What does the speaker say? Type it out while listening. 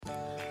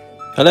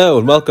Hello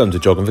and welcome to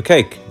Jogging for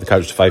Cake, the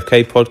Couch to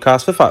 5K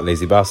podcast for fat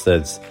lazy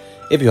bastards.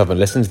 If you haven't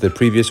listened to the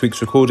previous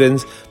week's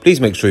recordings, please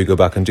make sure you go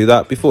back and do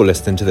that before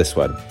listening to this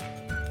one.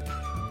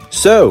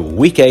 So,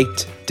 week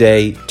 8,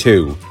 day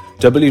 2.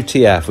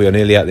 WTF, we are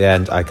nearly at the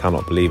end, I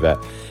cannot believe it.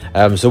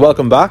 So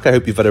welcome back, I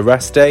hope you've had a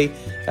rest day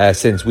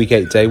since week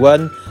 8, day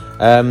 1.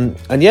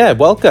 And yeah,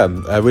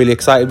 welcome, really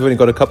excited, we've only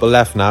got a couple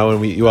left now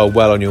and you are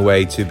well on your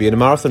way to being a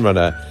marathon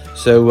runner.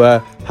 So,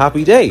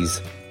 happy days.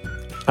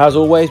 As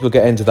always, we'll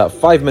get into that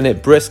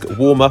 5-minute brisk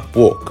warm-up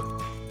walk.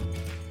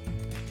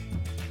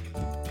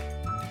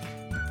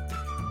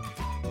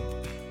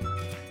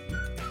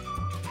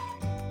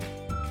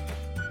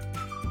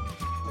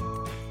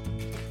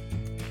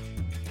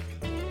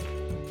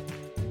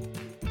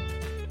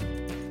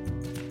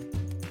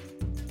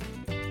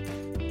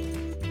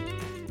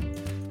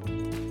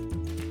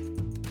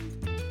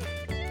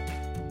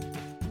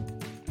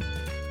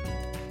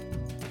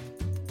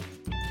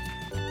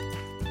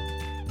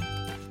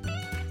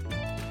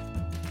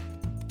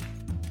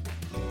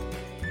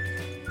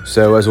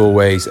 So as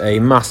always, a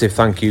massive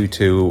thank you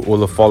to all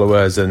the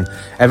followers and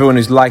everyone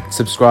who's liked,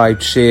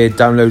 subscribed, shared,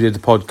 downloaded the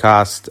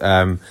podcast,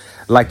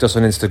 liked us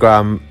on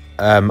Instagram.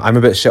 I'm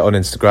a bit shit on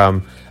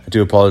Instagram. I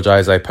do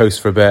apologise. I post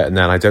for a bit and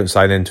then I don't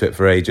sign into it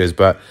for ages.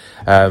 But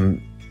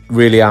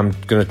really, I'm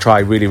going to try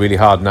really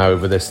hard now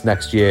over this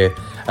next year.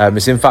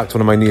 It's in fact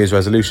one of my New Year's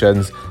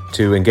resolutions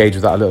to engage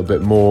with that a little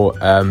bit more.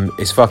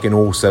 It's fucking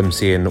awesome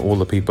seeing all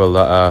the people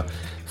that are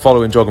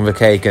following Jogging for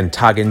Cake and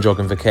tagging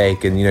Jogging for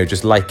Cake and, you know,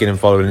 just liking and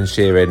following and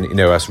sharing. You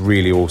know, that's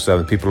really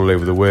awesome. People all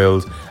over the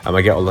world.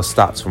 I get all the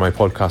stats from my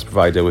podcast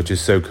provider, which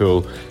is so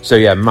cool. So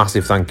yeah,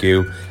 massive thank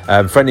you.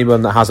 For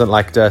anyone that hasn't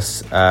liked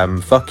us,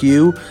 fuck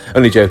you.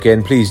 Only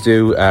joking. Please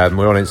do.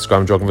 We're on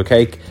Instagram, Jogging for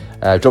Cake.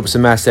 Drop us a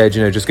message,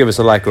 you know, just give us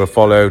a like or a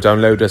follow.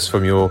 Download us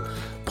from your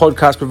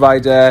podcast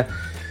provider.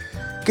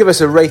 Give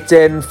us a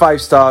rating, 5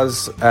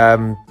 stars,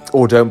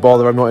 or don't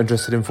bother, I'm not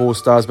interested in 4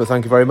 stars, but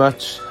thank you very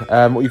much.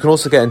 You can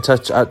also get in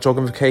touch at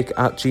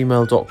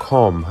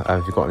joggingforcake@gmail.com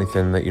if you've got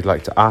anything that you'd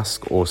like to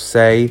ask or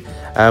say.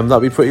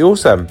 That'd be pretty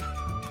awesome.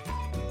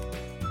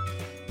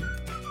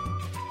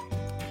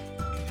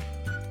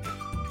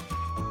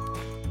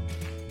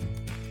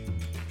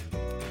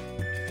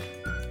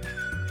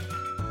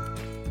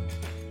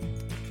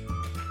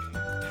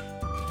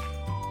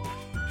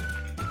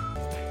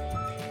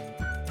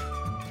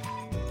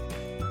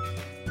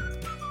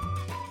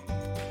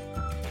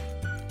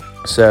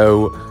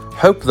 So,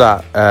 hope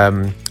that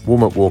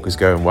warm-up walk is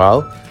going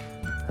well.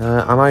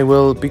 And I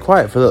will be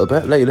quiet for a little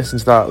bit, let you listen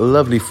to that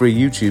lovely free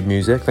YouTube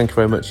music. Thank you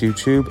very much,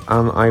 YouTube.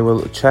 And I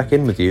will check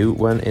in with you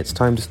when it's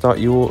time to start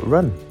your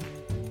run.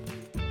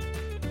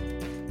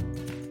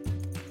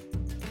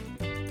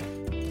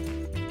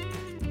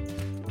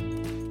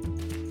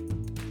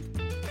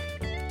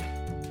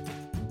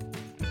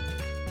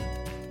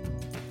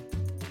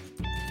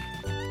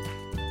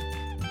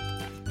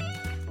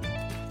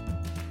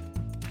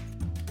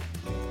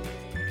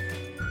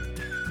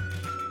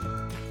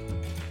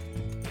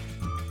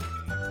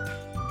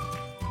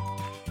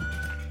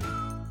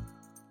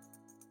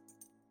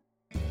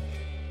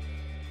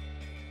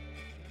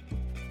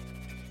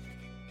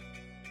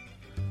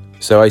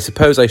 So I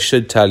suppose I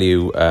should tell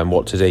you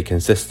what today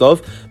consists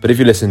of, but if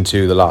you listen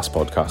to the last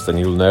podcast, then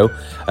you'll know.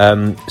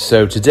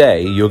 So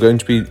today you're going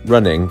to be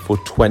running for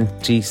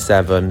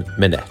 27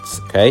 minutes,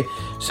 okay?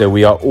 So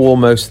we are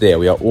almost there.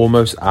 We are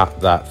almost at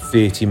that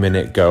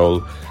 30-minute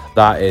goal.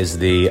 That is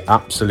the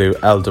absolute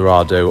El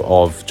Dorado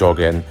of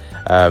jogging.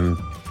 But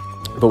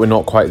we're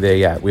not quite there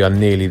yet. We are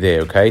nearly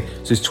there, okay?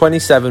 So it's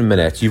 27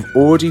 minutes. You've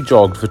already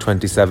jogged for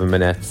 27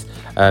 minutes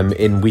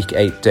in week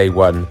 8, day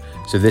 1.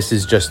 So this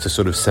is just to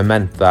sort of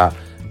cement that,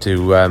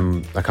 to,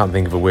 I can't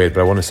think of a word,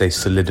 but I want to say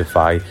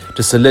solidify.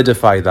 To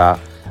solidify that,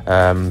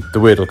 the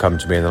word will come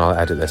to me and then I'll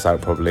edit this out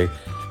probably.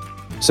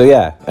 So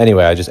yeah,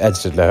 anyway, I just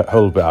edited the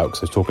whole bit out because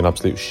I was talking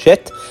absolute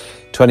shit.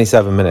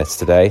 27 minutes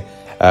today.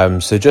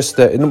 So just,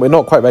 we're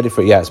not quite ready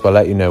for it yet, so I'll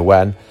let you know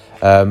when.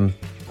 But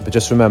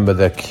just remember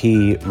the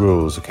key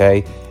rules,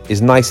 okay?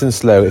 Is nice and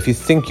slow. If you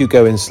think you're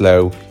going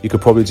slow, you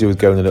could probably do with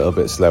going a little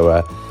bit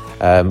slower.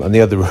 And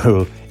the other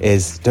rule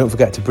is don't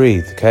forget to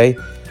breathe, okay?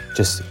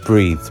 Just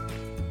breathe.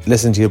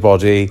 Listen to your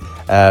body.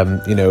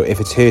 You know, if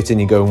it's hurting,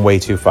 you're going way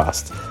too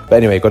fast. But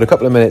anyway, got a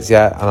couple of minutes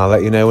yet, and I'll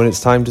let you know when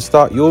it's time to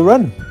start your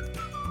run.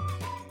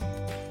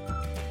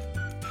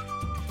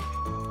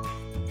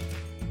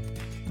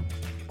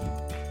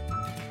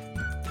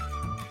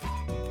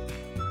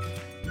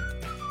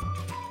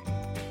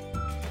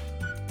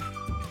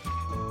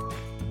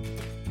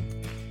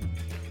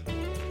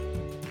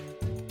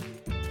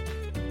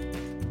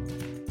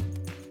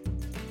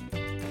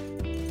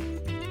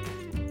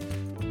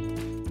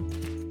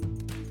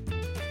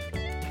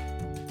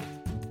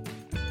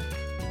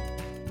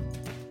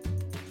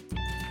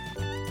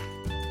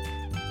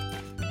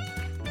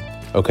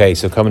 Okay,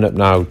 so coming up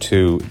now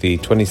to the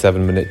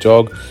 27-minute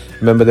jog.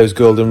 Remember those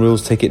golden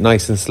rules, take it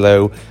nice and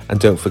slow,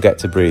 and don't forget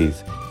to breathe.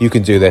 You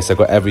can do this, I've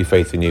got every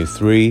faith in you.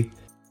 3,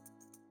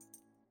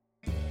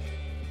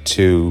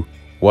 2,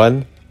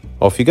 1,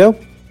 off you go.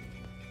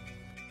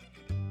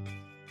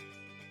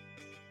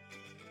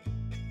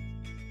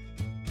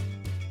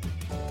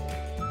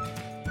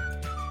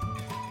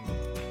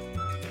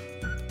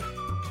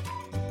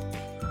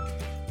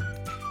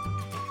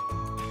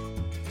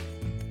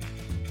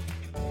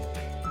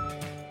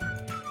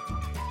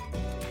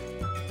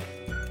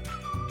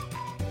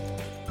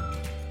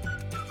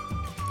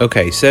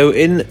 Okay, so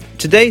in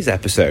today's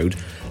episode,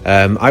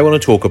 I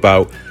want to talk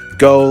about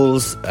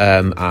goals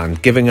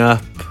and giving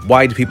up.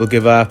 Why do people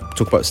give up?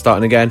 Talk about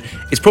starting again.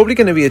 It's probably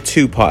going to be a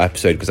two-part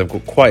episode because I've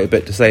got quite a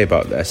bit to say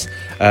about this.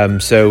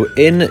 So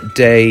in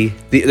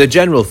the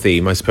general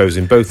theme, I suppose,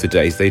 in both the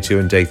days, day 2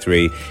 and day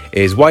 3,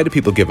 is why do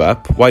people give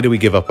up? Why do we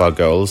give up our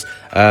goals?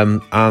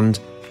 And,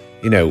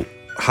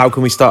 how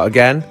can we start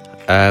again?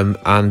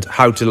 And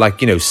how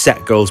to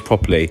set goals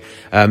properly.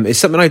 It's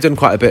something I've done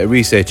quite a bit of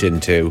research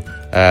into,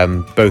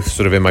 both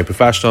sort of in my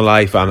professional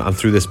life and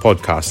through this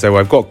podcast. So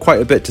I've got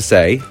quite a bit to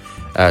say,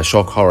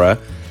 shock horror.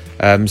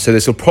 So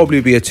this will probably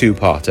be a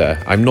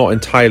two-parter. I'm not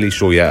entirely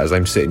sure yet as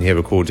I'm sitting here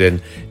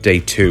recording day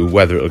 2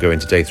 whether it'll go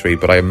into day 3,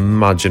 but I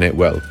imagine it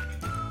will.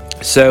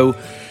 So,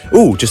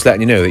 just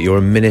letting you know that you're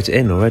a minute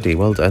in already.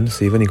 Well done.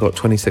 So you've only got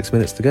 26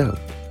 minutes to go.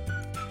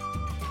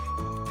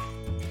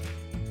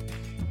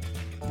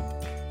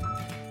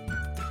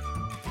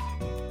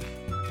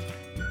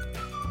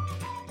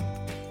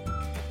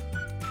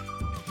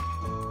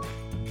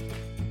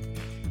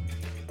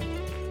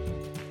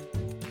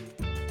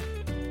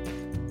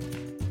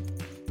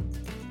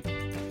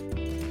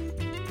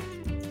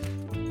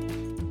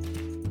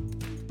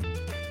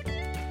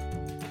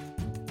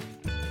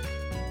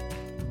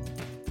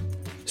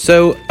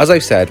 So, as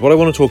I've said, what I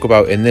want to talk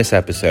about in this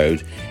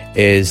episode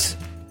is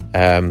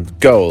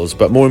goals,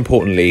 but more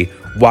importantly,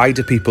 why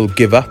do people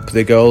give up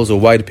their goals, or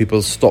why do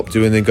people stop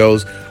doing their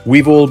goals?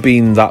 We've all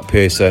been that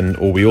person,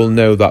 or we all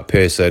know that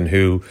person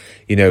who,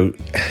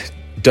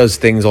 does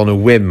things on a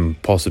whim,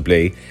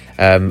 possibly.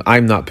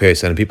 I'm that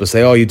person, and people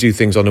say, you do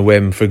things on a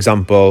whim. For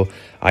example,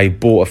 I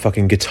bought a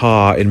fucking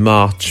guitar in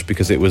March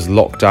because it was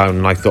lockdown,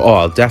 and I thought,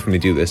 I'll definitely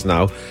do this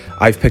now.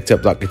 I've picked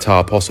up that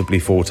guitar possibly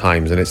 4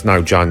 times, and it's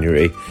now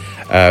January.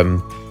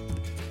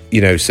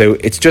 So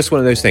it's just one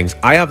of those things.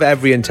 I have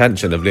every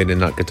intention of learning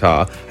that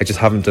guitar. I just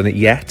haven't done it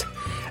yet.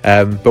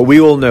 But we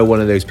all know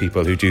one of those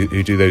people who do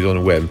those on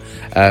a whim.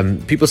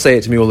 People say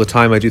it to me all the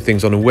time. I do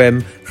things on a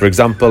whim. For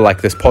example,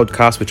 like this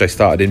podcast, which I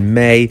started in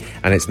May,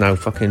 and it's now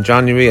fucking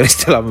January, and I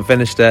still haven't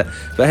finished it.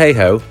 But hey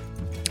ho.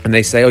 And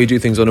they say, you do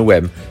things on a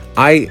whim.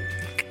 I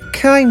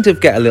kind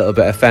of get a little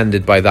bit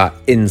offended by that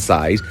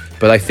inside,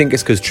 but I think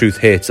it's because truth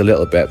hurts a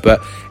little bit.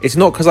 But it's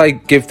not because I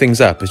give things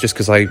up. It's just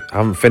because I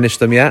haven't finished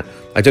them yet.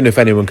 I don't know if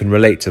anyone can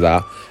relate to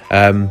that.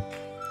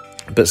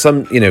 But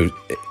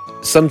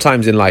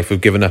sometimes in life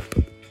we've given up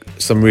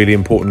some really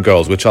important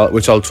goals, which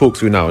I'll talk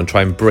through now and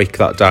try and break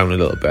that down a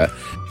little bit.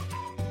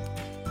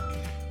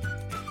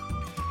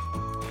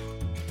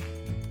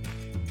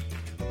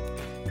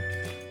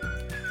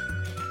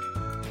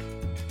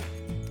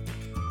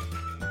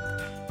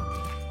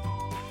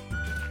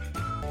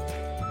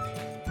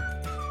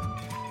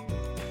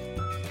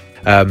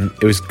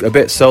 It was a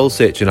bit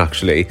soul-searching,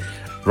 actually,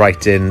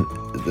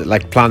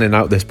 planning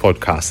out this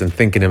podcast and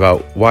thinking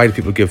about why do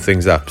people give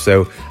things up.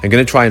 So I'm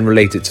going to try and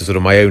relate it to sort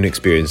of my own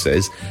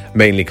experiences,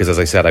 mainly because, as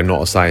I said, I'm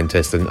not a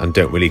scientist and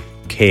don't really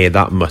care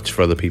that much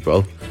for other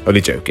people. Only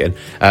joking.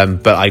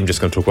 But I'm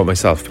just going to talk about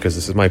myself because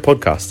this is my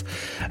podcast.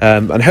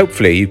 And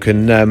hopefully you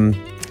can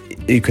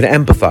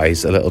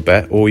empathise a little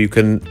bit, or you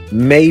can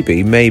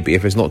maybe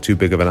if it's not too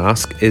big of an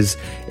ask,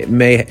 it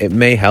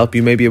may help.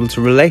 You may be able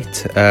to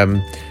relate.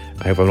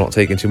 I hope I'm not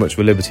taking too much of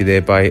a liberty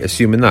there by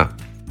assuming that.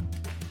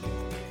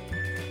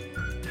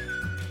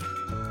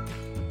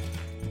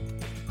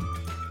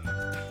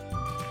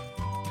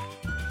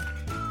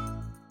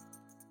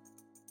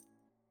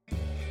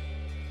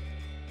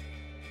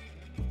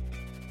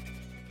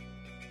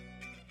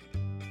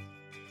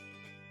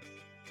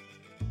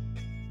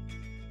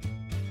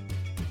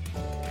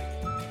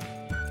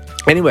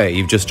 Anyway,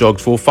 you've just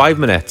jogged for 5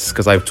 minutes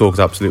because I've talked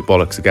absolute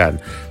bollocks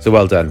again. So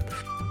well done.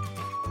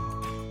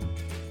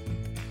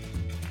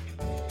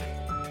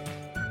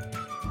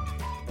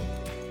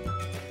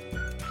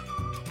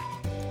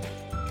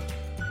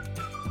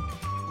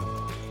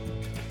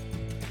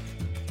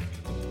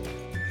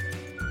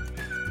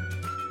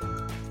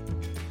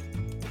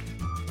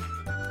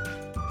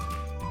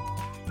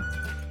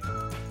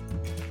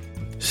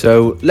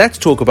 So let's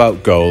talk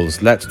about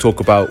goals. Let's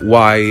talk about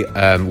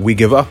why we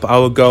give up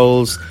our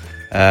goals.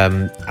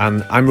 And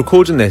I'm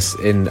recording this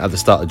at the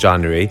start of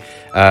January.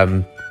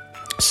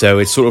 So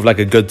it's sort of like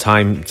a good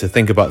time to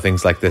think about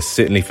things like this.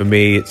 Certainly for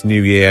me, it's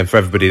New Year, and for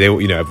everybody,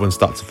 everyone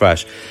starts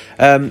afresh.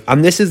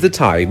 And this is the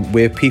time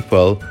where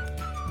people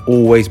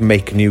always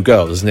make new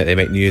goals, isn't it? They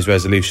make New Year's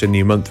resolution,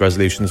 new month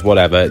resolutions,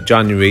 whatever.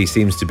 January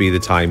seems to be the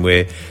time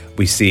where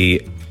we see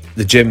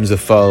the gyms are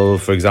full,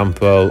 for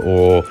example,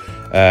 or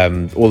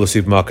All the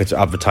supermarkets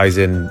are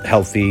advertising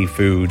healthy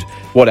food,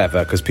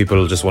 whatever, because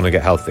people just want to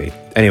get healthy.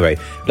 Anyway,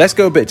 let's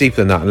go a bit deeper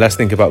than that and let's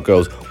think about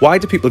girls. Why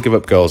do people give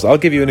up girls? I'll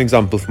give you an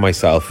example for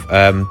myself.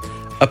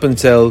 Up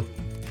until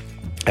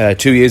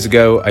 2 years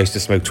ago, I used to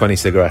smoke 20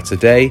 cigarettes a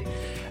day.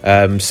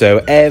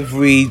 So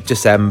every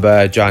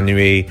December,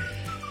 January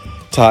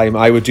time,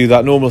 I would do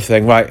that normal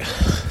thing. Right,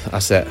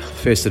 that's it.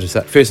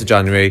 1st of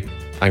January,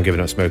 I'm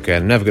giving up smoking.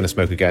 I'm never going to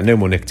smoke again. No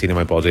more nicotine in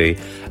my body.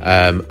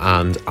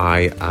 And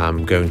I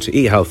am going to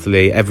eat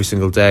healthily every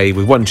single day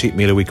with one cheat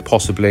meal a week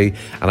possibly.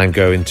 And I'm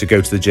going to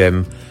go to the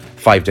gym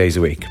 5 days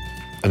a week.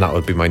 And that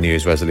would be my New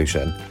Year's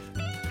resolution.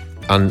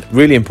 And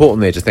really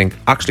important there to think,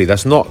 actually,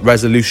 that's not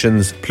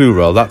resolutions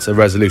plural. That's a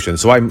resolution.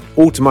 So I'm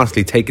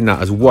automatically taking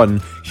that as one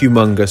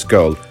humongous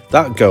goal.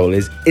 That goal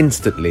is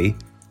instantly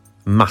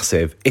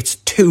massive. It's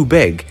too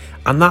big.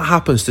 And that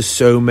happens to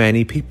so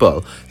many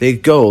people. Their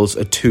goals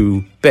are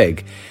too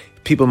big.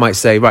 People might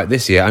say, right,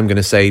 this year I'm going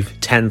to save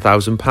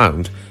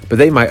 £10,000, but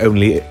they might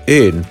only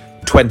earn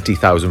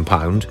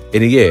 £20,000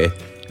 in a year.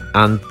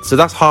 And so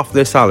that's half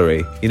their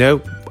salary. You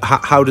know,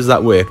 how does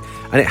that work?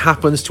 And it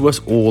happens to us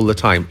all the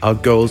time. Our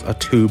goals are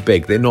too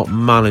big. They're not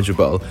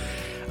manageable.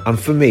 And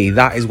for me,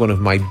 that is one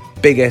of my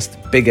biggest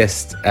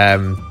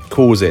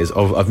causes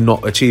of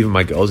not achieving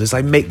my goals is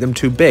I make them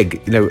too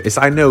big. You know,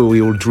 I know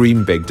we all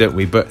dream big, don't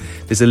we? But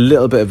there's a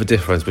little bit of a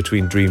difference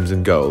between dreams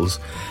and goals.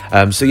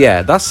 So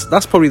yeah, that's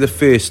probably the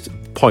first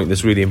point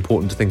that's really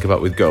important to think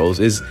about with goals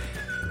is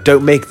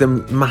don't make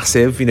them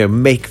massive, you know,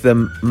 make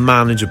them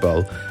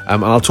manageable.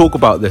 And I'll talk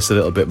about this a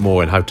little bit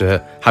more and how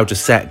to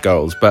set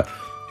goals. But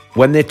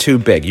when they're too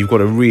big, you've got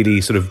to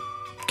really sort of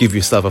give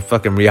yourself a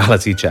fucking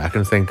reality check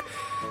and think,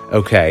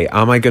 okay,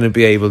 am I going to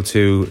be able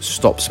to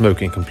stop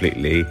smoking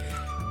completely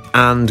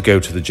and go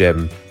to the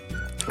gym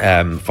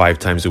 5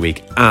 times a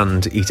week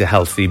and eat a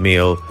healthy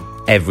meal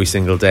every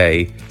single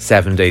day,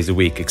 7 days a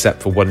week,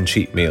 except for one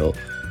cheat meal?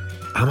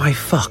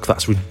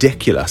 That's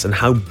ridiculous. And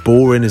how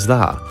boring is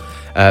that?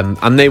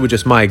 And they were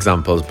just my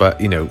examples, but,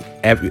 you know,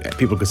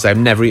 people could say,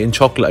 I'm never eating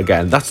chocolate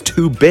again. That's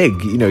too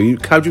big. You know,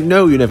 how do you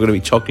know you're never going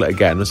to eat chocolate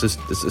again? It's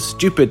a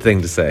stupid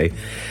thing to say.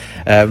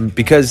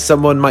 Because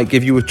someone might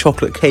give you a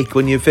chocolate cake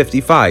when you're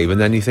 55, and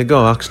then you think,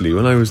 oh, actually,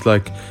 when I was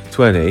like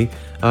 20,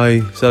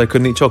 I said I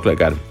couldn't eat chocolate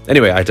again.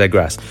 Anyway, I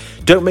digress.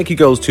 Don't make your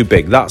goals too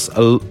big. That's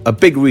a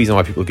big reason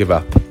why people give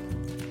up.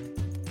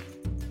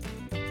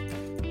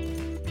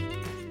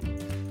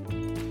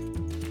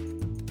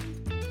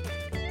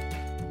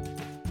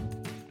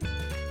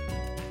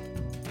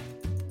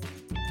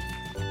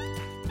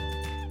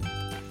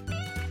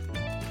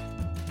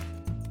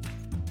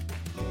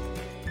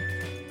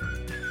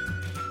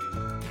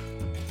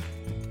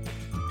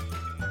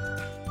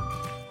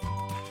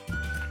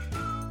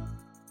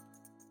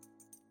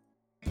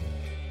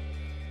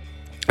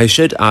 I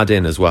should add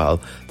in as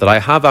well that I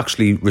have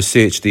actually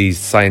researched these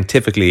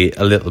scientifically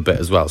a little bit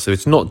as well. So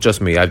it's not just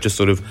me. I've just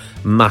sort of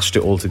mashed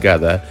it all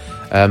together.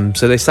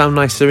 So they sound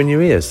nicer in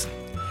your ears.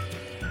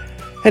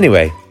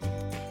 Anyway.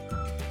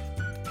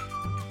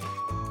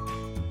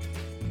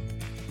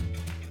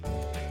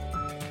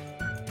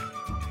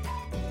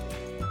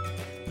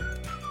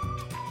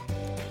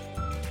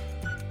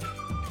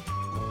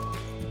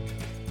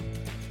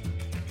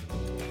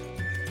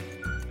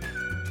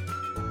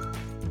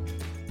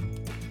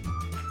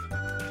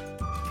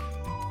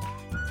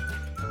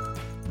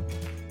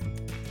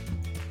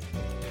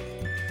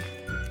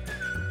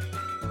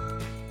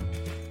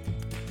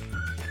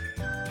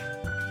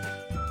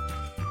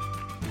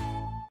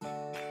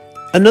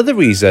 Another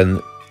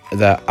reason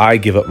that I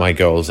give up my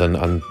goals,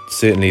 and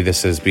certainly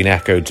this has been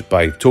echoed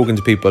by talking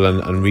to people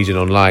and reading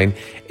online,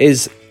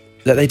 is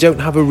that they don't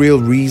have a real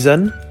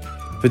reason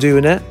for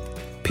doing it.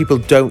 People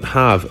don't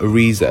have a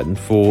reason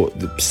for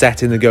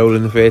setting the goal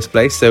in the first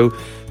place. So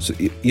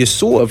you're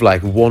sort of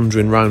like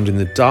wandering around in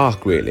the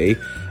dark, really.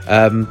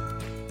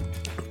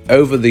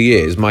 Over the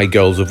years, my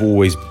goals have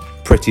always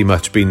pretty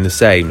much been the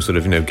same, sort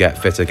of, you know, get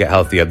fitter, get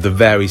healthier, the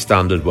very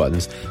standard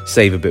ones,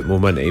 save a bit more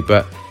money.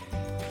 But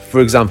for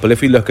example,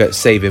 if we look at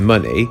saving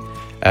money,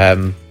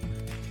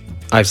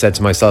 I've said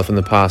to myself in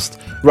the past,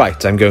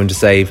 right, I'm going to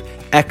save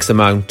X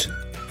amount,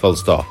 full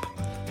stop.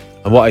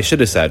 And what I should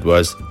have said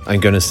was, I'm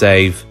going to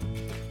save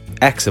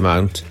X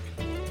amount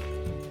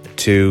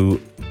to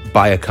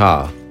buy a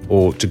car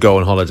or to go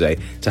on holiday,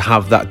 to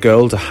have that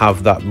goal, to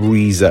have that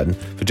reason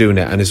for doing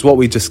it. And it's what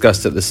we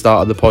discussed at the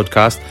start of the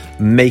podcast.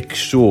 Make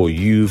sure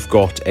you've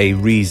got a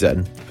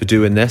reason for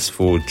doing this,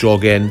 for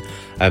jogging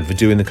and for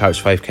doing the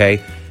Couch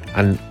 5K.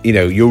 And, you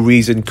know, your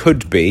reason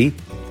could be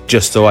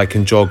just so I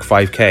can jog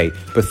 5K.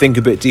 But think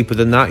a bit deeper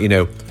than that, you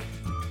know.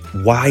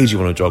 Why do you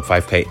want to jog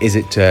 5K? Is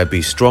it to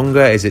be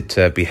stronger? Is it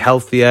to be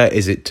healthier?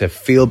 Is it to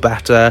feel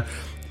better?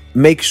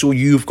 Make sure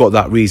you've got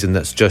that reason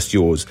that's just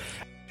yours.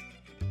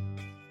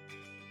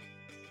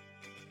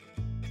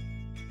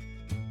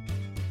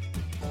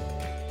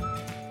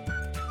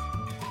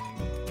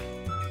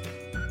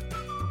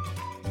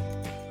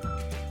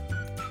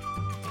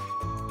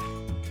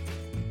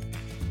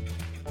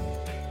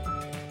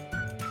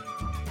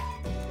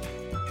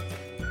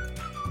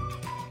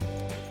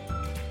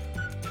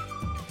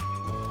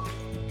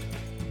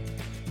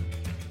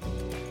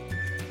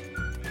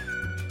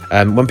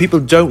 When people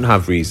don't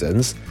have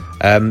reasons,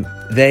 that's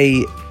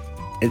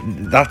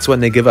when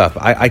they give up.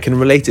 I can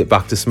relate it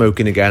back to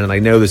smoking again, and I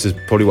know this is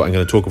probably what I'm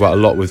going to talk about a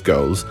lot with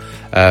girls.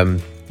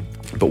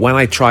 But when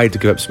I tried to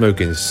give up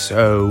smoking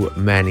so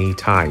many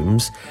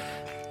times,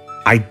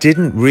 I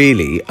didn't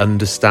really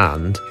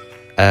understand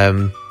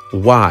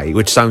why,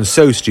 which sounds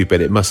so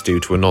stupid, it must do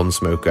to a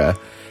non-smoker,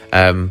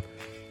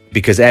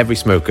 because every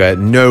smoker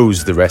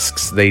knows the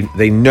risks.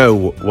 They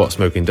know what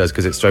smoking does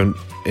because it's thrown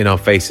in our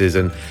faces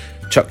and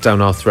chucked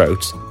down our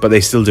throats, but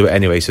they still do it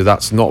anyway, so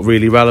that's not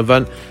really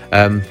relevant.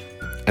 And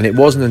it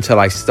wasn't until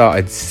I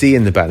started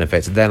seeing the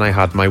benefits, then I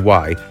had my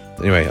why.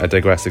 Anyway, I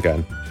digress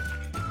again.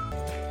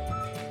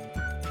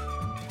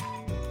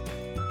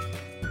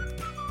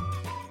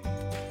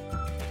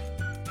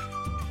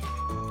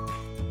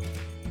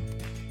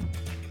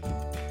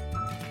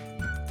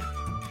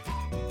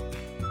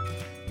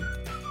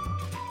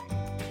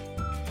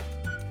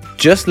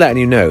 Just letting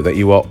you know that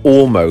you are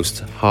almost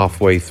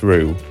halfway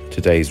through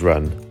today's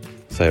run.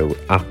 So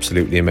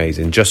absolutely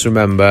amazing. Just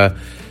remember,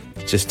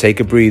 just take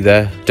a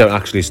breather. Don't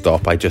actually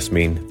stop. I just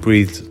mean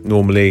breathe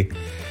normally.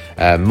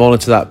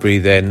 Monitor that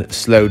breathing.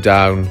 Slow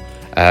down.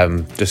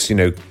 Just,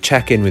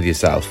 check in with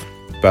yourself.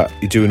 But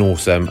you're doing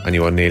awesome and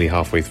you are nearly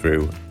halfway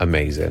through.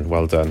 Amazing.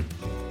 Well done.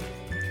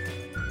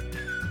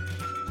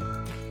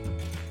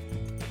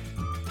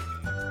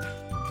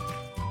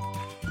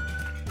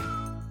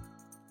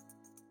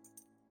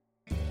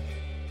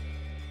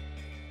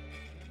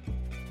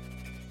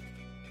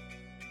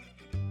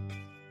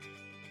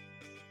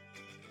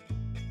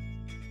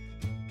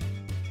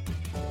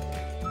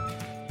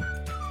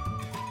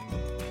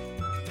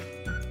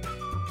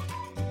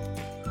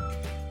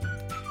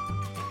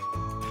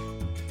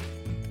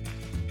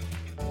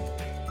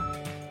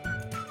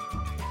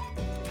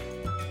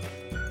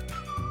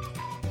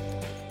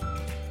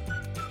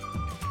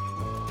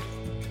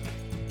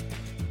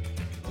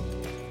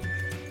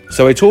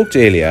 So I talked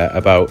earlier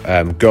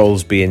about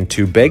goals being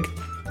too big.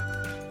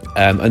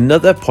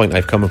 Another point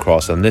I've come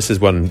across, and this is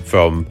one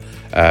from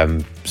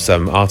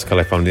some article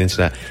I found on the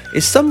internet,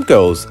 is some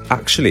goals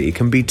actually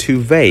can be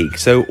too vague.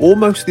 So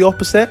almost the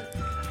opposite,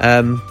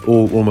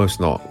 or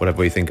almost not, whatever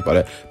way you think about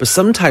it. But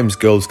sometimes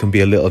goals can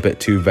be a little bit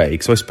too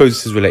vague. So I suppose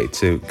this is related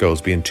to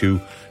goals being too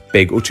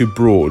big or too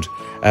broad.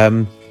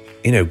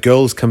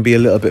 Goals can be a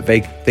little bit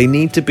vague. They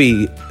need to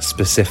be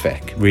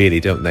specific, really,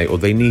 don't they? Or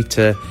you need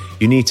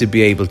to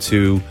be able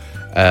to,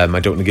 I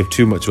don't want to give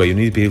too much away, you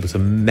need to be able to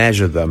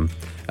measure them.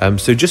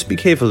 So just be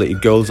careful that your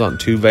goals aren't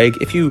too vague.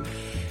 If you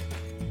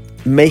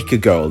make a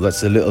goal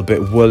that's a little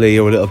bit woolly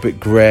or a little bit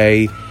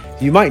grey,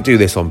 you might do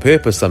this on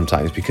purpose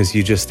sometimes because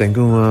you just think,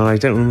 I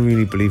don't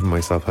really believe in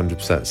myself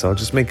 100%, so I'll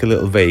just make a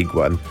little vague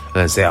one and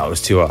then say, it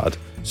was too hard.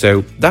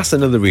 So that's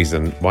another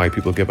reason why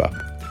people give up.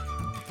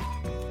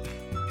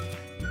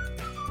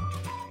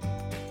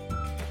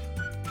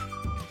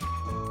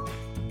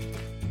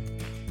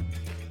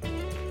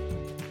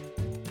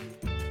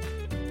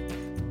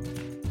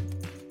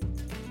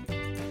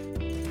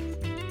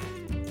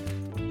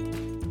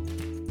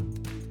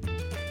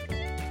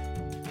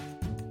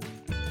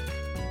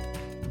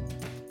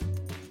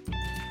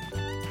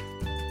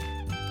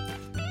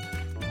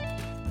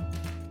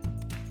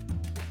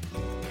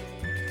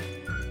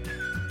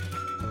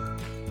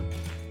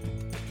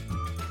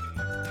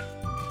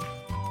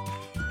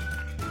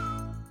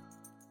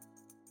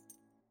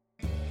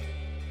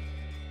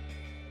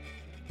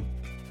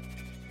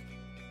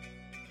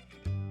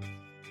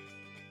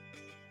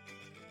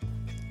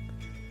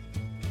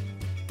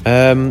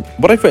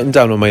 What I've written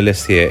down on my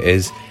list here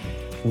is,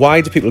 why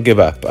do people give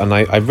up? And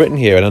I've written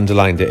here and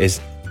underlined it, is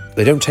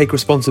they don't take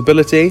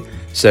responsibility.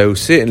 So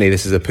certainly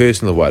this is a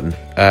personal one.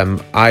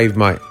 I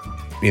might,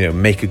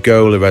 make a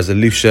goal, a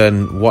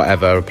resolution,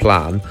 whatever, a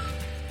plan,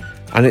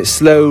 and it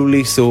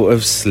slowly sort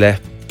of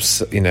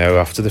slips,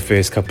 after the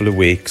first couple of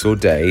weeks or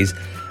days.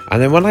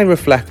 And then when I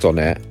reflect on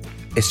it,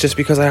 it's just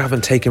because I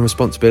haven't taken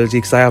responsibility,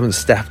 because I haven't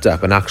stepped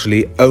up and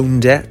actually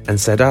owned it and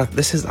said,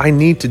 I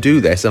need to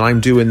do this and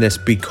I'm doing this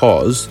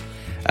because.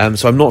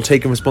 So I'm not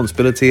taking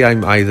responsibility.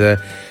 I'm either,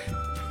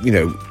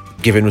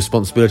 giving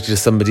responsibility to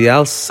somebody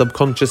else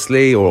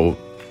subconsciously or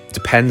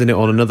depending it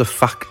on another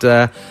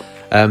factor.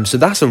 So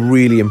that's a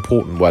really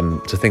important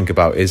one to think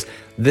about, is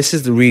this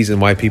is the reason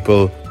why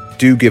people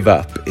do give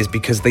up, is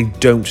because they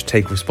don't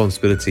take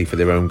responsibility for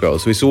their own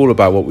goals. So it's all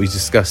about what we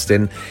discussed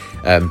in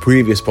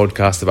previous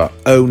podcasts about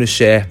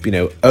ownership.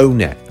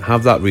 Own it,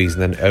 have that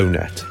reason and own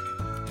it.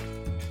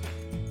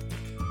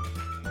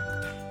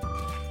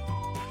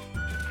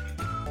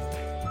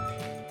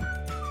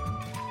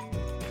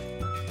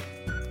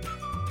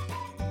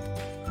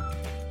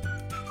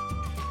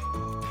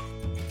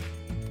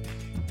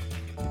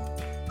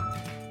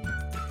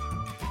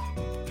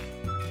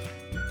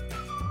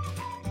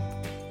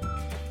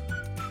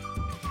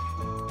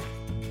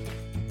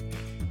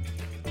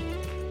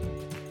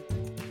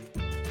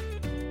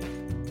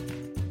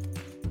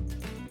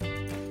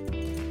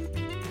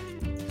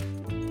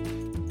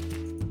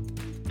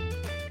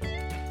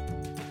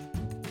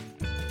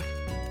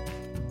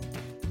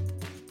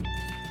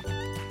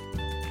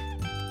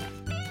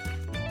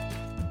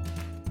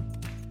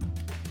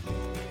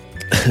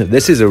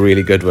 This is a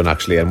really good one,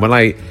 actually. And when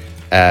I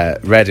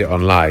read it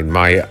online,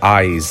 my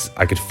eyes,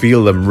 I could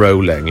feel them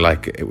rolling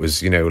like it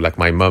was, like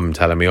my mum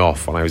telling me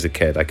off when I was a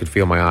kid. I could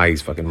feel my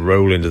eyes fucking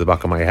roll into the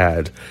back of my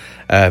head.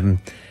 And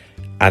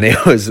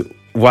it was,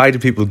 why do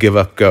people give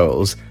up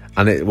girls?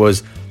 And it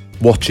was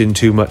watching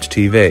too much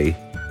TV,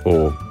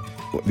 or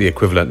the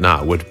equivalent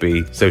now would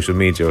be social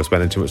media, or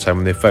spending too much time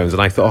on their phones.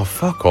 And I thought, oh,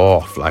 fuck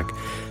off, like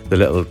the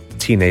little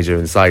teenager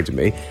inside of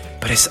me.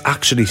 But it's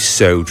actually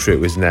so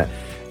true, isn't it?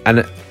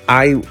 And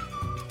I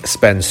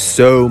spend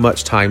so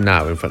much time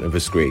now in front of a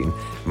screen.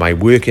 My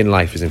working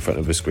life is in front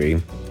of a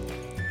screen.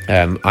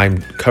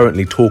 I'm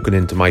currently talking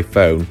into my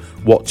phone,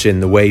 watching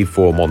the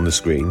waveform on the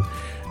screen.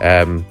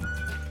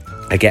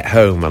 I get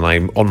home and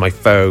I'm on my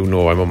phone,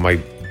 or I'm on my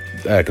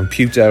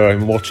computer, or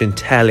I'm watching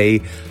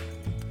telly.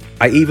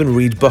 I even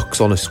read books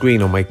on a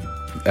screen on my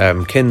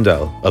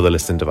Kindle. Other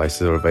listening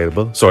devices are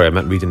available. Sorry, I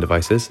meant reading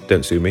devices.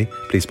 Don't sue me.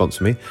 Please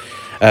sponsor me.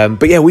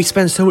 But yeah, we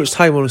spend so much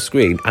time on a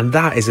screen, and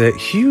that is a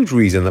huge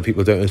reason that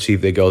people don't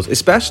achieve their goals,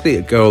 especially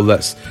a goal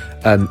that's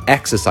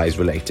exercise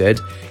related.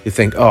 You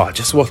think, oh,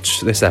 just watch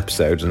this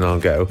episode and I'll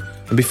go.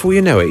 And before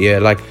you know it, you're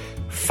like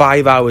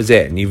 5 hours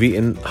in, you've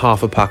eaten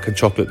half a pack of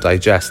chocolate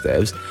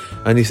digestives,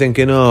 and you're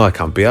thinking, oh, I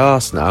can't be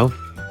arsed now.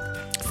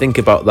 Think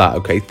about that,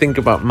 okay? Think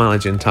about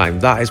managing time.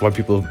 That is why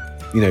people,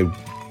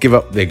 give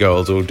up their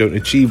goals or don't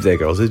achieve their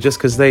goals. It's just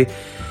because they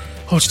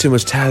watch too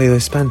much telly, they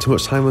spend too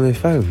much time on their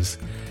phones.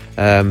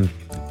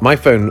 My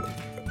phone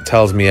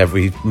tells me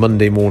every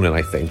Monday morning,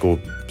 I think, or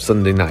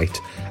Sunday night,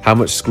 how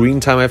much screen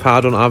time I've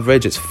had on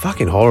average. It's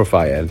fucking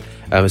horrifying.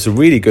 It's a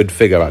really good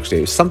figure, actually.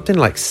 It was something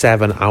like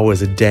 7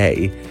 hours a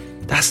day.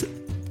 That's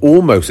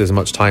almost as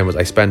much time as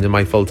I spend in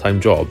my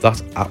full-time job.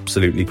 That's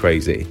absolutely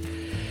crazy.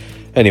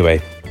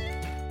 Anyway.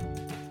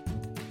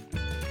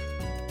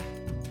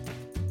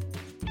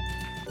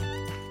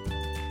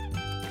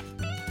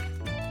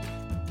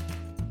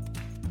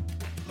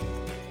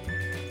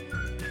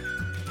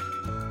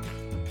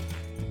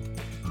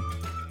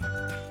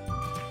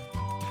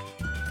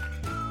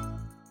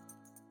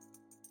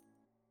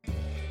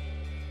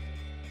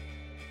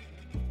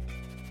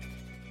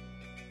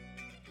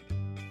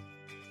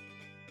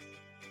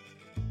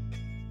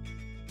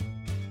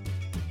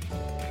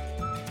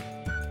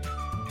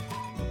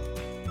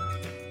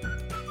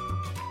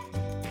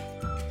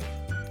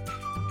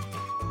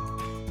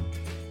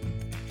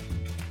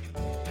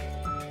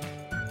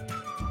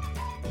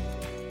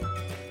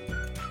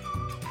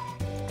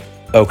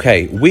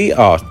 Okay, we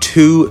are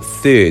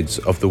 2/3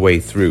 of the way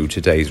through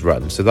today's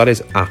run, so that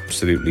is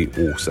absolutely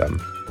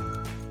awesome.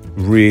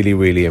 Really,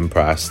 really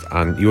impressed,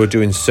 and you are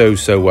doing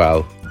so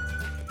well.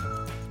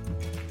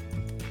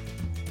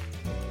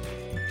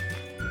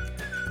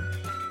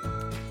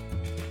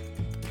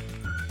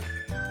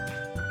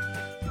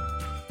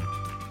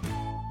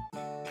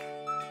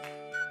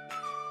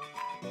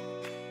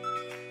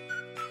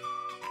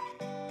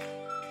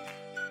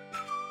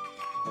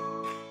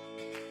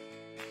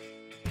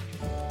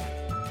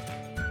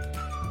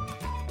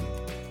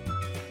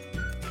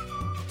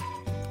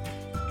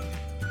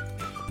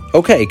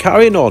 Okay,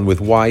 carrying on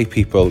with why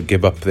people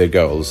give up their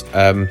goals.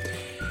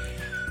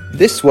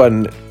 This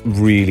one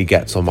really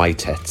gets on my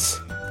tits.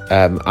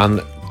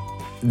 And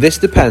this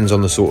depends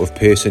on the sort of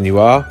person you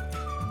are.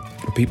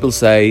 People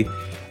say,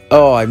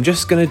 oh, I'm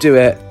just going to do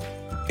it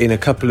in a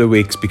couple of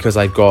weeks because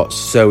I've got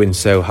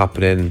so-and-so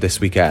happening this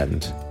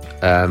weekend.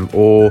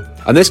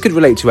 And this could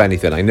relate to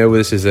anything. I know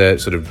this is a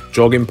sort of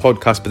jogging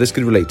podcast, but this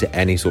could relate to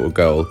any sort of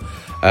goal.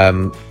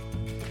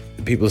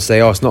 People say,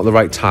 oh, it's not the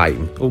right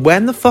time. Well,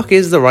 when the fuck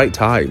is the right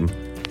time?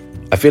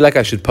 I feel like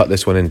I should put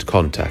this one into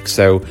context.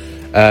 So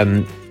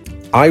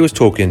I was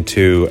talking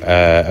to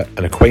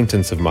an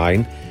acquaintance of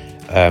mine,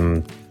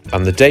 and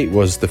the date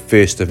was the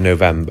 1st of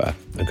November,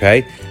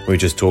 okay? We were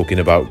just talking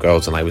about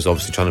girls, and I was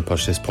obviously trying to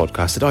push this podcast.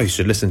 I said, oh, you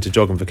should listen to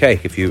Jogging for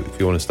Cake if you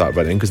want to start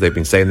running, because they've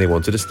been saying they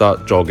wanted to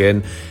start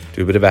jogging,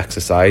 do a bit of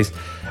exercise.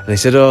 And they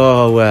said,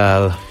 oh,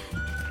 well,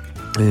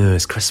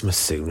 it's Christmas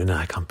soon, and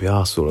I can't be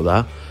arsed all of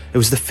that. It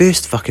was the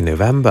 1st fucking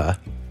November.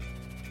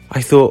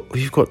 I thought, well,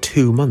 you've got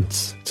 2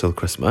 months till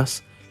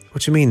Christmas.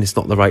 What do you mean it's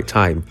not the right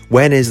time?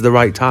 When is the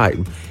right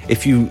time?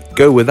 If you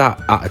go with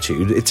that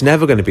attitude, it's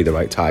never going to be the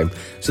right time.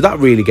 So that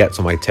really gets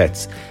on my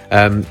tits.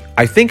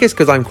 I think it's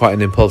because I'm quite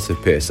an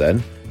impulsive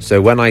person.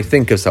 So when I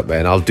think of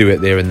something, I'll do it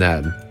there and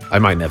then. I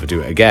might never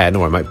do it again,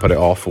 or I might put it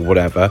off or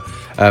whatever.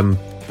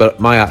 But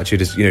my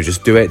attitude is,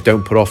 just do it.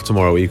 Don't put off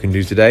tomorrow what you can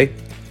do today.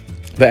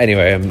 But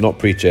anyway, I'm not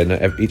preaching,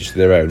 each to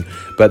their own.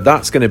 But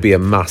that's going to be a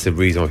massive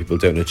reason why people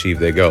don't achieve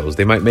their goals.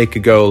 They might make a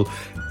goal,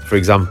 for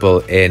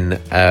example, in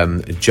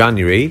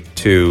January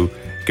to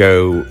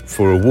go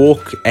for a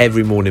walk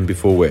every morning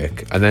before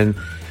work. And then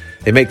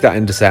they make that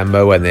in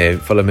December when they're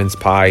full of mince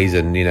pies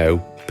and,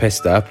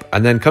 pissed up.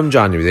 And then come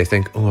January, they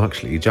think, oh,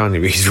 actually,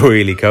 January's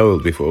really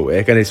cold before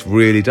work and it's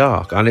really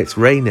dark and it's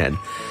raining.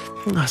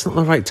 That's not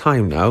the right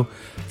time now.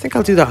 I think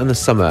I'll do that in the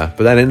summer.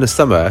 But then in the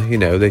summer,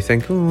 they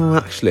think, oh,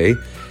 actually,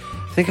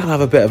 I think I'll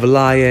have a bit of a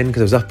lie-in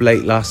because I was up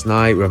late last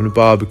night, we're having a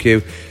barbecue.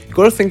 You've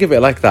got to think of it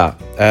like that.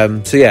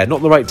 So yeah,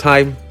 not the right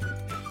time.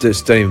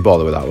 just don't even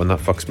bother with that one. That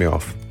fucks me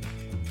off.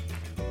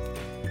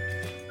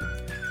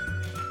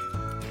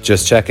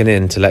 Just checking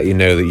in to let you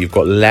know that you've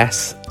got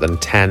less than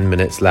 10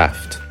 minutes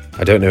left.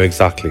 I don't know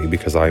exactly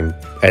because I'm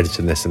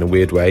editing this in a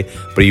weird way,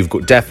 but you've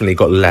definitely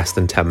got less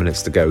than 10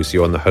 minutes to go, so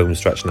you're on the home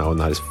stretch now, and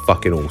that is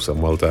fucking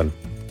awesome. Well done.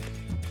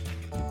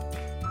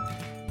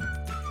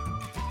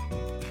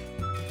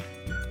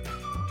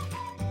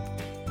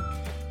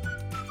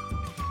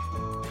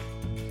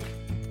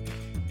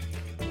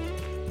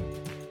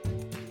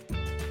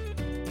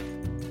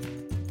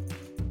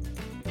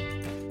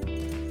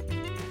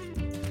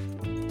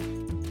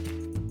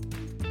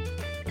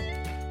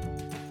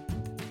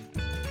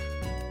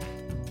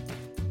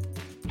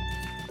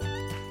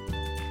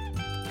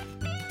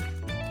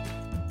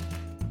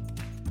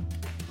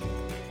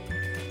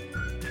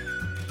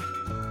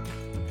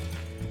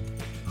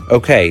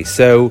 Okay,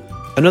 so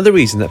another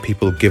reason that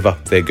people give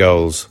up their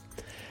goals.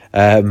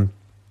 I've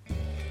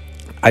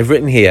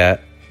written here,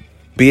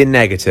 being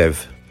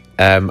negative.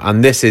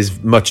 And this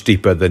is much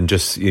deeper than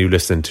just you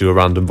listening to a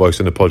random voice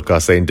on a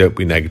podcast saying don't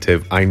be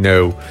negative. I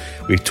know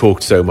we've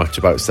talked so much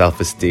about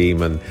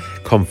self-esteem and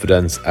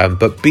confidence,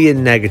 but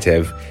being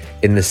negative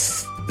in the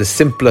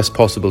simplest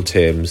possible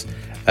terms,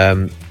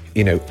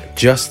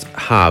 just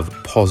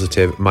have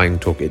positive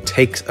mind talk. It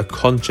takes a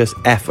conscious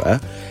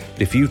effort.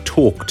 If you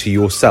talk to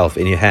yourself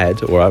in your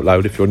head or out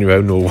loud, if you're on your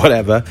own or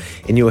whatever,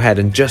 in your head,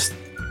 and just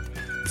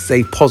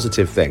say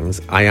positive things.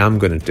 I am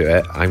going to do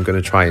it. I'm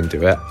going to try and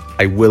do it.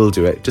 I will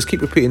do it. Just keep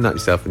repeating that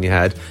yourself in your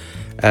head.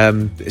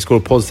 It's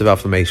called positive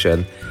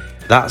affirmation.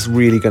 That's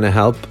really going to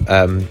help.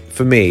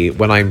 For me,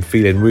 when I'm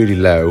feeling really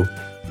low,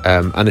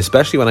 and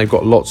especially when I've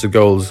got lots of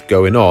goals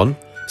going on,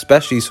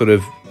 especially sort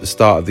of the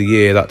start of the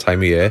year, that time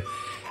of year,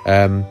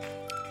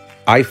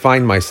 I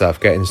find myself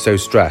getting so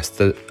stressed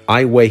that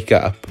I wake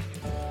up.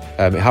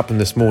 It happened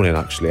this morning,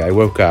 actually. I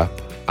woke up,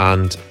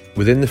 and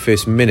within the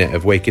first minute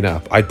of waking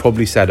up, I'd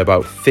probably said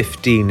about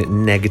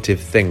 15 negative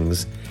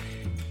things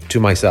to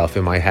myself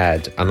in my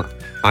head, and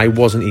I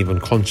wasn't even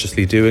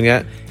consciously doing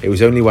it. It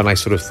was only when I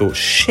sort of thought,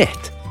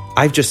 shit,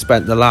 I've just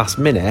spent the last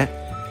minute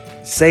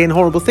saying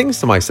horrible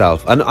things to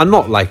myself. And I'm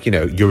not like,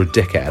 you're a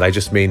dickhead. I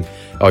just mean,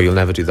 oh, you'll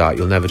never do that,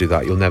 you'll never do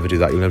that, you'll never do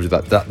that, you'll never do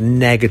that. That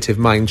negative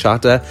mind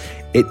chatter.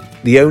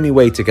 The only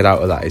way to get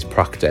out of that is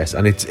practice,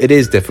 and it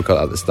is difficult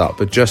at the start,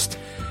 but just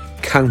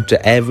counter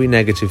every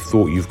negative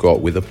thought you've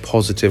got with a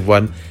positive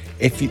one.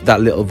 If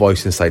that little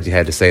voice inside your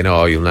head is saying,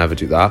 oh, you'll never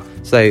do that,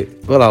 say,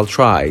 well, I'll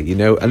try,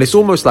 and it's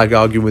almost like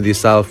arguing with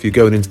yourself. You're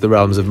going into the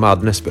realms of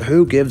madness, but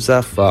who gives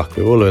a fuck?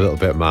 We're all a little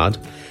bit mad.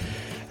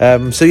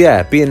 So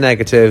yeah, being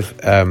negative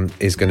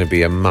is going to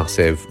be a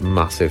massive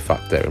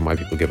factor in why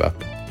people give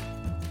up.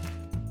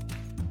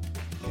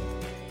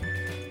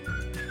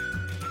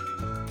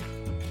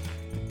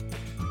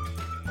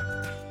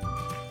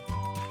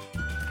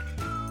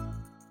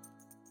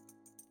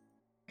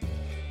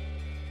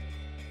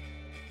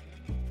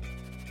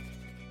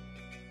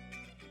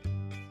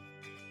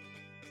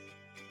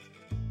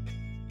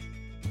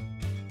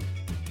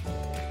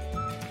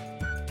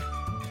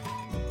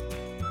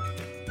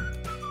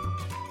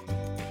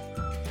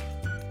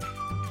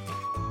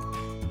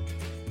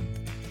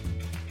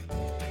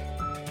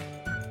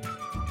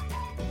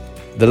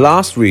 The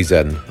last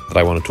reason that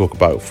I want to talk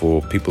about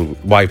for people,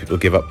 why people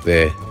give up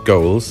their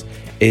goals,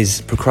 is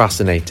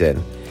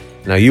procrastinating.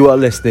 Now, you are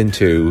listening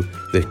to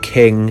the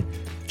king,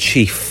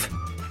 chief,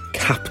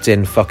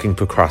 captain fucking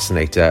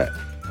procrastinator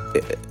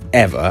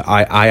ever.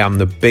 I am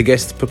the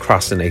biggest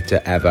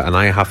procrastinator ever, and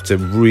I have to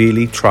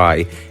really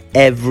try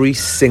every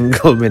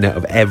single minute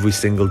of every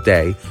single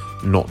day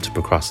not to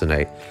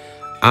procrastinate.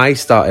 I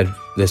started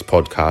this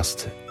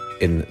podcast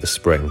in the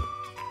spring,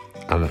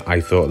 and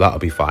I thought that'll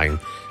be fine.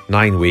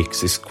 9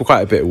 weeks, it's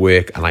quite a bit of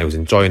work, and I was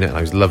enjoying it and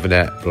I was loving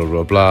it, blah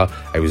blah blah.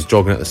 I was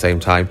jogging at the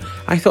same time.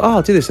 I thought,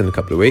 I'll do this in a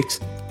couple of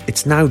weeks.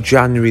 It's now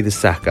January the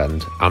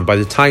 2nd, and by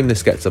the time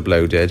this gets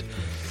uploaded,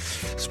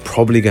 it's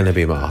probably going to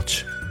be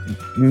March,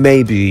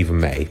 maybe even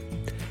May.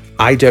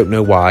 I don't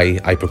know why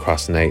I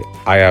procrastinate.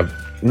 I have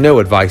no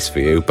advice for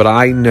you, but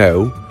I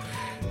know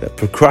that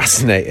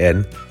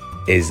procrastinating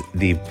is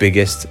the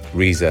biggest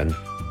reason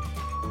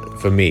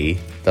for me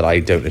that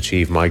I don't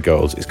achieve my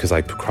goals, is because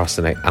I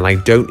procrastinate, and I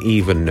don't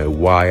even know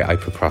why I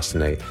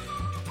procrastinate.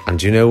 And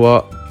do you know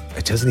what?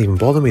 It doesn't even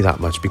bother me that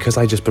much, because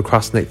I just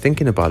procrastinate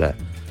thinking about it.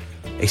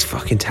 It's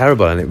fucking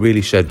terrible, and it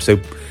really should. So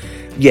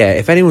yeah,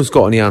 if anyone's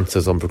got any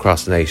answers on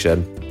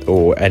procrastination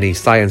or any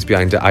science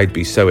behind it, I'd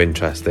be so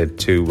interested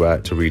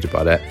to read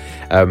about it.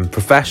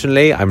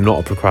 Professionally, I'm not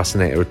a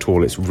procrastinator at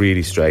all. It's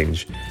really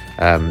strange.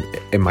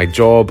 In my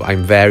job,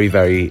 I'm very,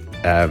 very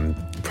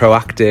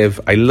proactive.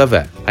 I love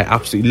it. I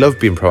absolutely love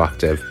being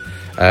proactive.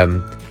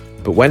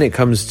 But when it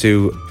comes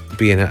to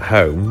being at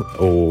home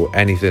or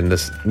anything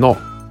that's not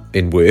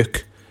in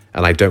work,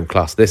 and I don't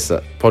class this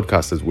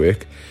podcast as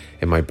work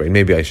in my brain,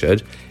 maybe I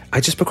should, I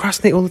just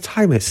procrastinate all the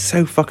time. It's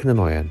so fucking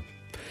annoying.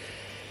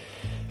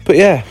 But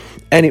yeah,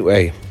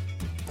 anyway,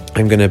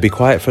 I'm going to be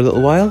quiet for a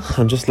little while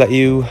and just let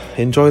you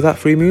enjoy that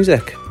free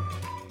music.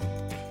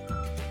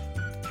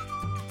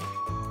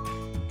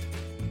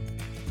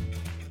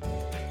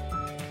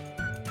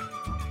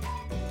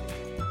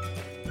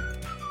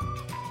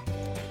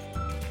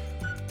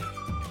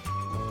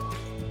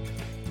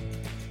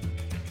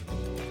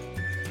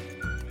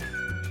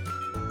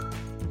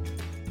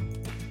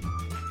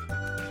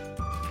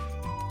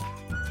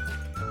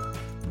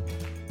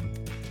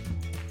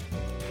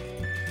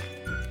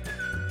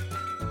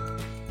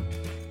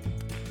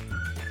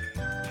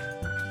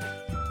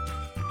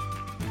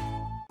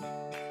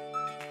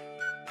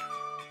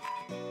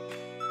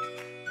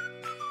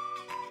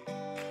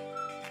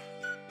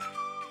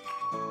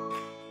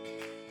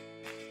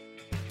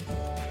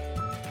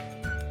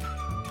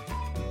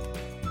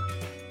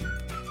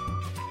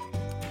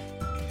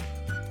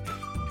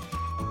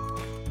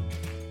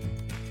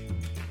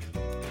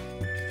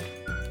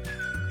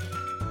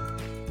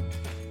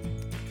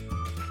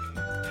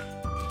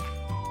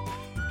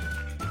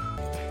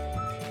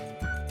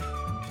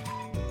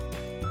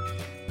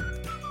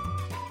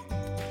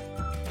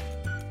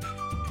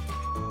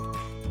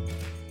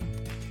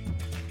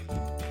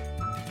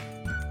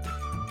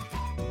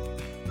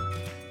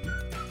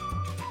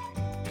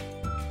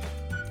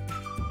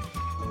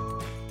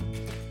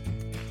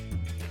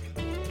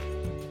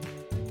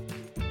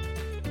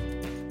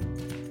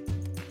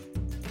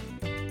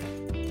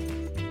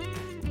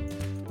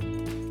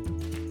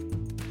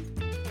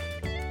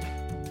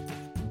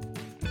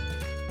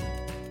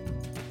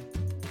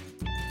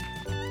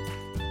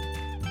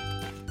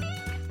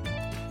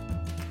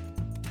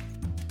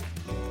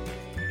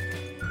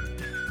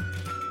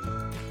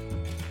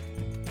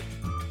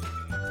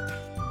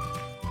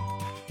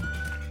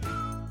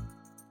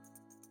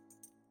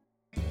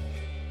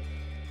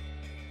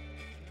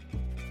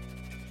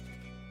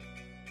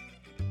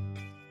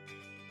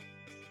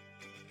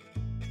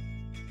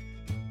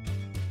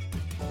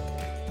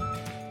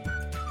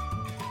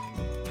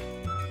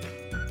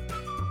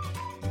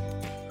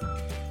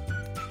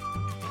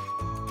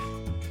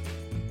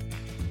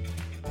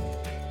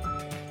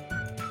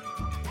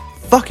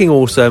 fucking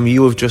awesome.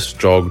 You have just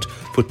jogged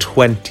for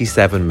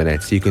 27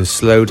 minutes. You can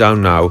slow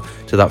down now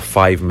to that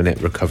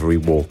 5-minute recovery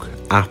walk.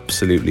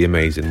 Absolutely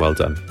amazing. Well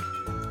done.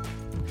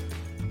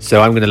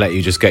 So I'm going to let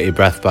you just get your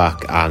breath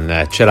back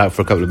and chill out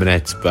for a couple of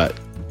minutes, but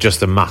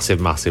just a massive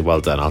well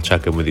done. I'll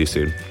check in with you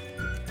soon.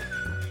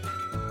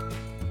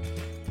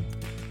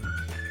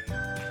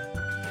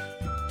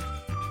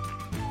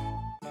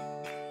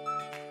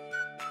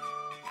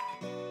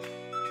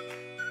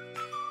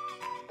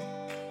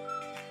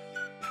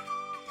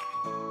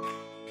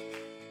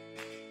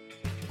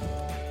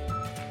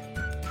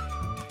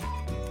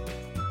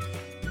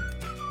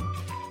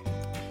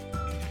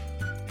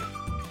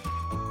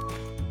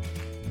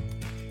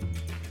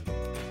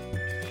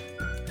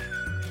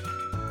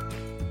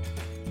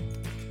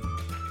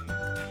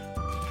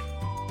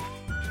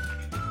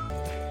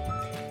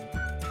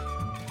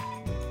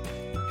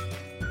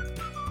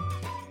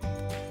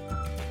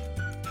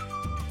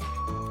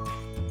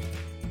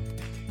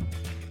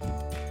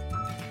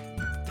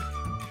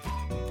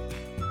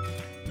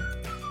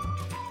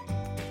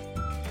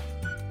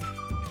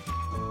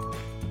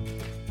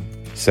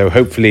 So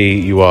hopefully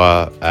you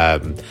are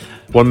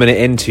 1 minute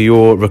into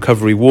your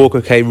recovery walk.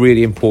 Okay,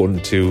 really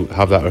important to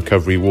have that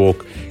recovery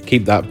walk.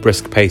 Keep that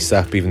brisk pace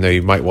up, even though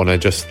you might want to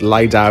just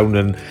lie down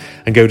and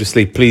go to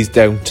sleep. Please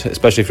don't,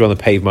 especially if you're on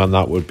the pavement.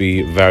 That would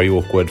be very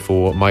awkward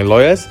for my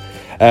lawyers.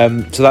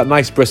 So that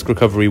nice brisk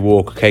recovery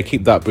walk, okay,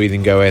 keep that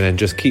breathing going and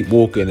just keep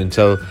walking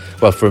until,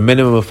 well, for a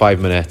minimum of 5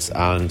 minutes.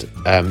 And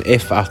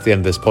if after the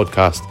end of this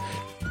podcast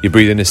your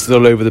breathing is still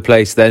all over the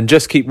place, then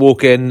just keep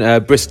walking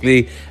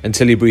briskly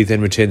until your breathing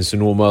returns to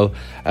normal.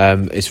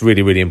 It's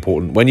really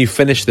important. When you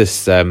finish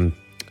this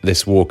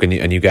this walk and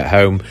you get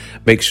home,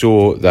 make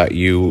sure that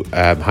you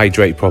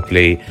hydrate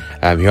properly.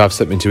 You have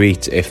something to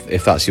eat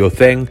if that's your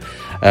thing.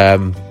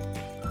 And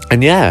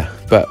yeah,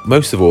 but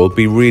most of all,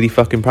 be really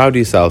fucking proud of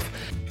yourself.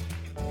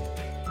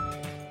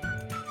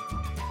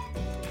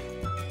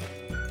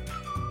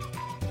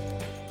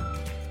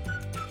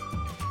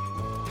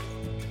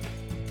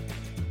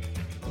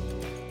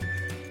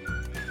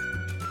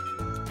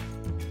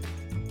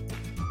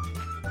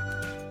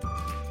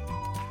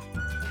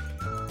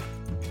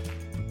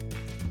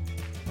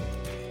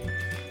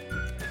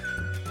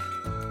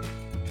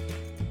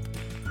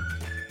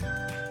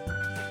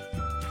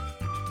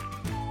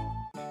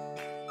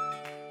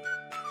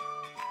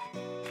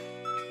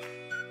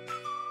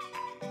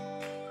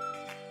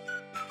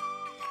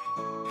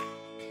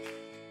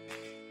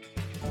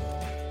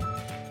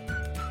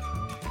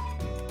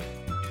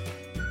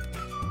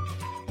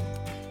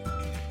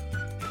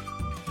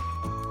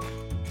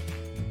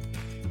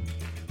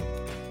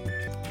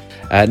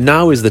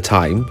 Now is the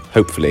time,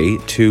 hopefully,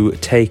 to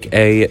take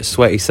a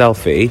sweaty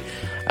selfie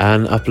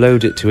and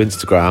upload it to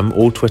Instagram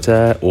or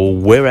Twitter or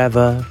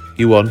wherever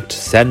you want.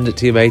 Send it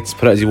to your mates,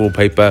 put it as your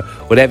wallpaper.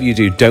 Whatever you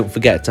do, don't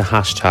forget to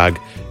hashtag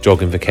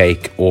Jogging for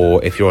Cake,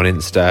 or if you're on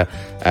Insta,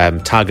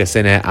 tag us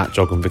in it at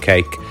Jogging for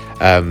Cake.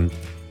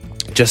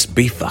 Just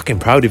be fucking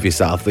proud of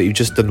yourself that you've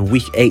just done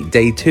week 8,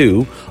 day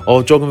 2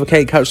 of Jogging for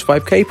Cake Couch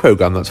 5K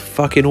program. That's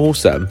fucking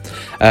awesome.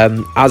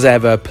 As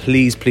ever,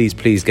 please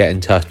get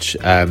in touch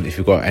if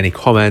you've got any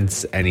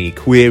comments, any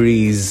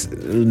queries.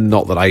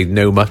 Not that I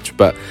know much,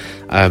 but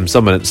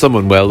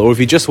someone will. Or if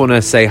you just want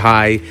to say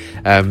hi,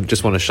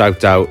 just want to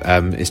shout out,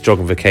 it's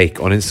Jogging for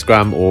Cake on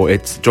Instagram, or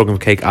it's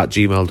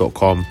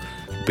joggingforcake@gmail.com.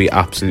 Be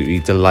absolutely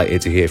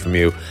delighted to hear from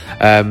you.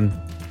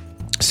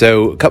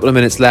 So a couple of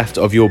minutes left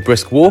of your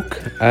brisk walk,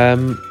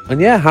 and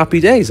yeah, happy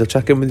days. I'll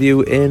check in with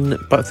you in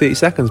about 30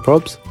 seconds,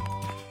 probs.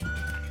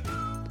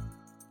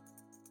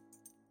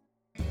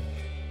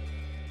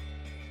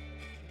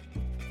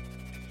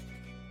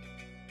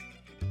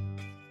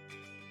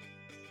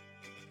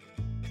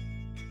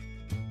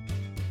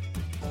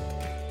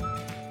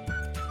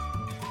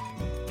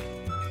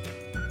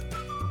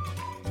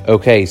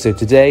 Okay, so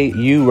today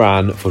you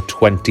ran for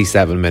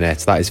 27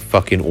 minutes. That is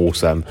fucking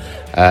awesome.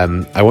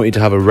 I want you to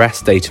have a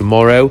rest day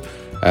tomorrow.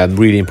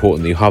 Really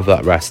important that you have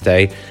that rest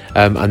day.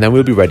 And then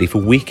we'll be ready for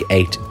week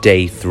 8,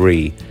 day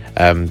 3.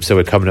 So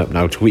we're coming up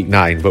now to week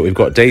 9, but we've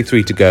got day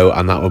 3 to go,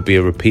 and that will be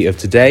a repeat of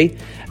today.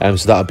 So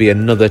that'll be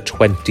another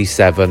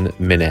 27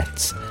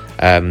 minutes.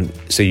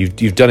 So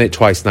you've done it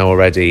twice now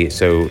already,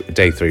 so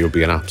day 3 will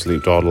be an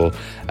absolute doddle.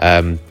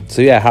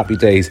 So yeah, happy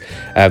days.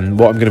 What I'm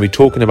going to be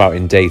talking about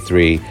in day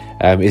 3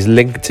 is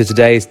linked to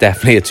today. It's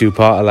definitely a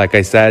 2-parter, like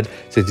I said.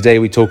 So today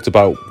we talked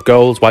about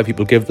goals, why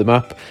people give them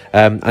up,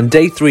 and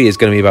day 3 is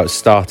going to be about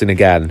starting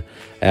again,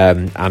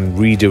 and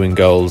redoing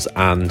goals,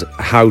 and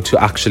how to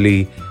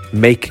actually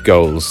make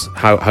goals,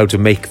 how to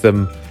make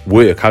them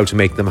work, how to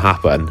make them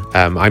happen.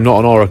 I'm not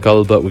an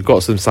oracle, but we've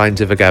got some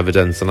scientific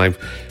evidence, and I've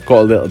got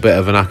a little bit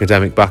of an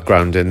academic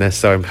background in this,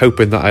 so I'm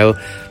hoping that I'll,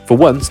 for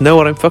once, know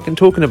what I'm fucking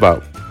talking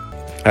about.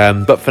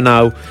 But for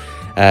now,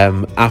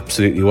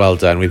 absolutely well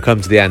done. We've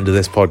come to the end of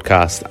this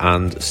podcast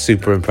and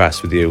super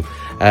impressed with you.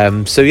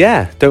 So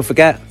yeah, don't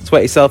forget,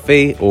 sweaty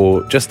selfie,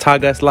 or just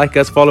tag us, like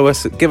us, follow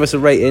us, give us a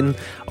rating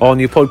on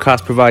your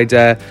podcast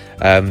provider,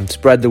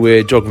 spread the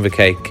word, Jogging for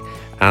Cake.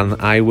 and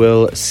I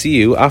will see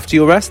you after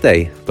your rest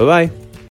day. Bye-bye.